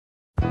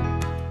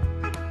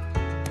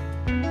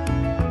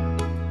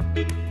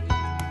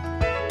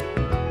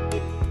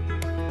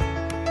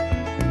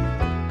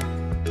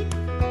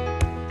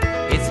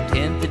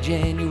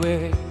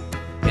January,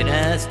 and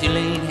I still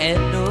ain't had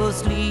no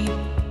sleep.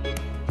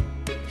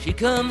 She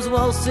comes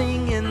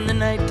waltzing in the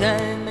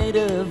nighttime made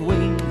of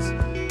wings.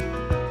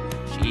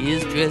 She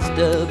is dressed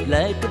up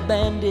like a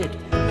bandit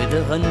with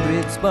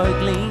 100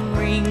 sparkling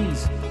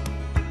rings,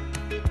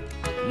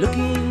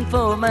 looking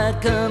for my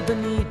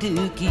company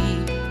to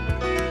keep.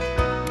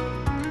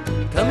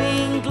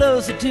 Coming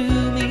closer to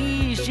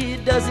me, she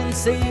doesn't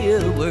say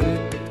a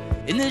word.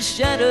 In the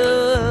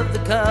shadow of the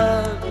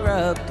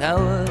carved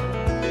tower,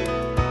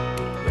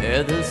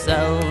 where the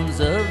sounds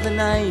of the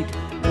night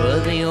were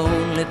the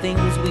only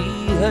things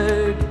we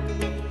heard,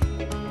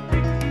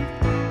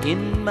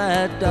 in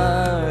my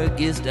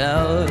darkest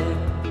hour.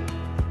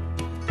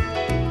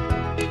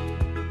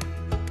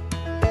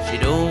 She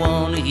don't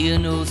want to hear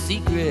no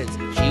secrets,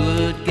 she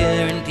would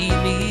guarantee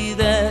me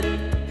that.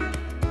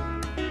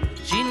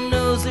 She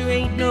knows there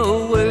ain't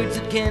no words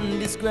that can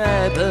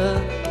describe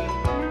her,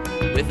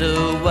 with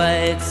her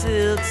white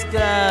silk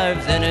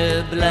scarves and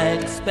her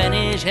black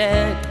Spanish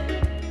hat.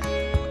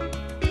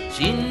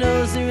 She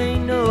knows there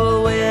ain't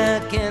no way I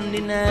can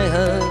deny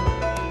her.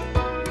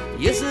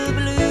 Yes, her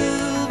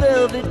blue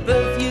velvet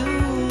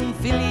perfume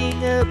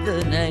filling up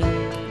the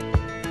night.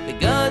 The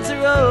guards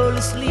are all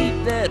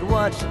asleep that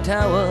watch the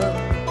tower.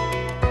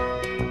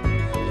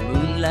 The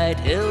moonlight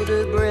held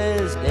her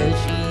breast as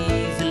she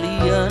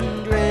easily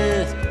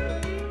undressed,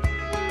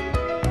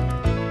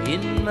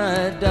 in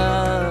my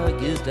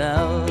darkest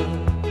hour.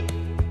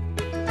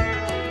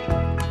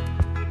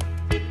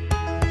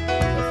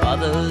 Her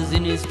father's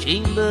in his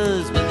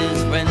chambers with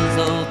his friends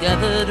all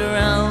gathered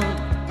around.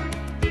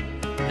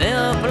 They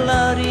are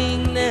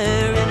plotting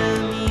their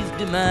enemy's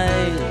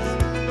demise.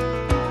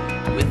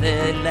 With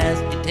their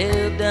last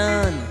detail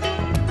done,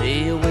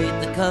 they await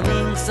the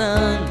coming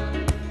sun,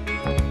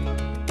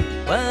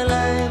 while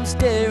I am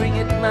staring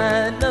at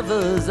my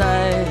lover's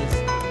eyes.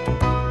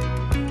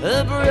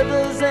 Her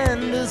brothers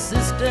and her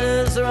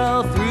sisters are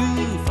all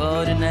through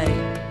for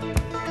tonight,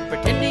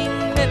 pretending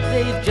that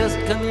they've just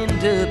come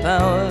into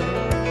power.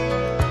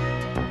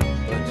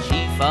 But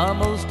she, far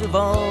most of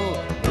all,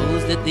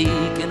 knows that they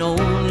can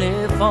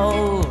only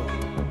fall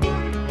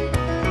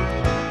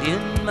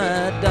in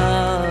my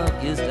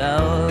darkest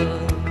hour.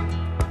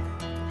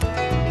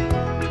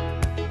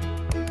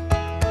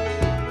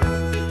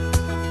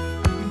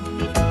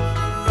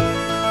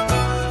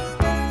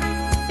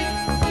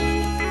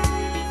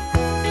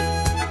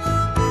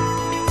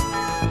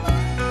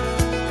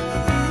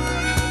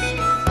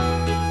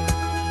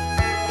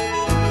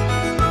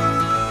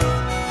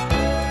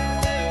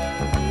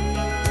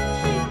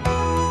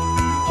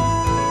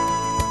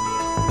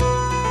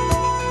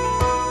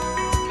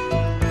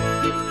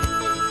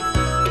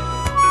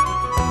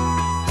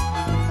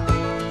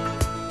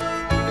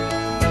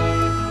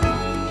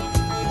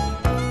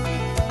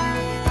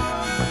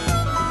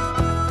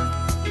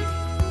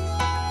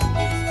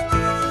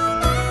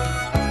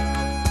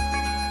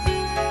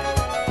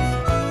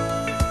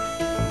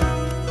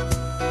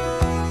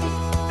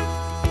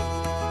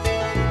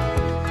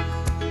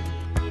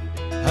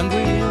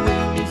 Hungry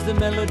wings the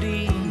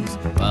melodies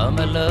while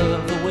my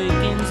love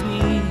awakens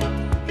me.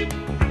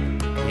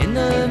 In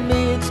the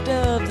midst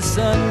of the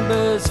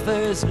sunbird's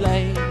first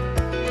light,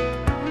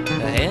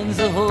 her hands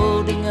are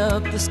holding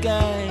up the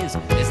skies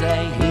as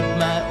I hid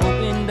my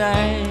opened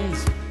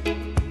eyes.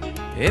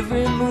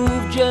 Every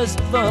move just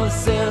for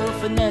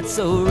self, and that's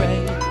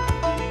alright.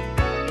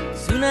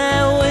 Soon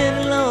I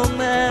went along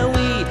my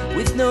way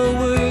with no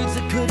words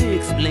that could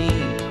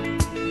explain.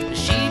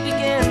 She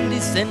began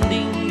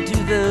descending to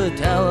the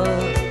tower.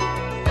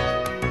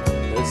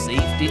 Her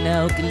safety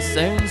now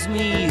concerns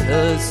me,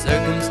 her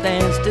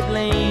circumstance to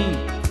blame.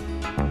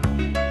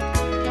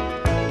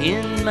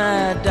 In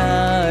my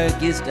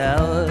darkest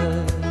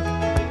hour,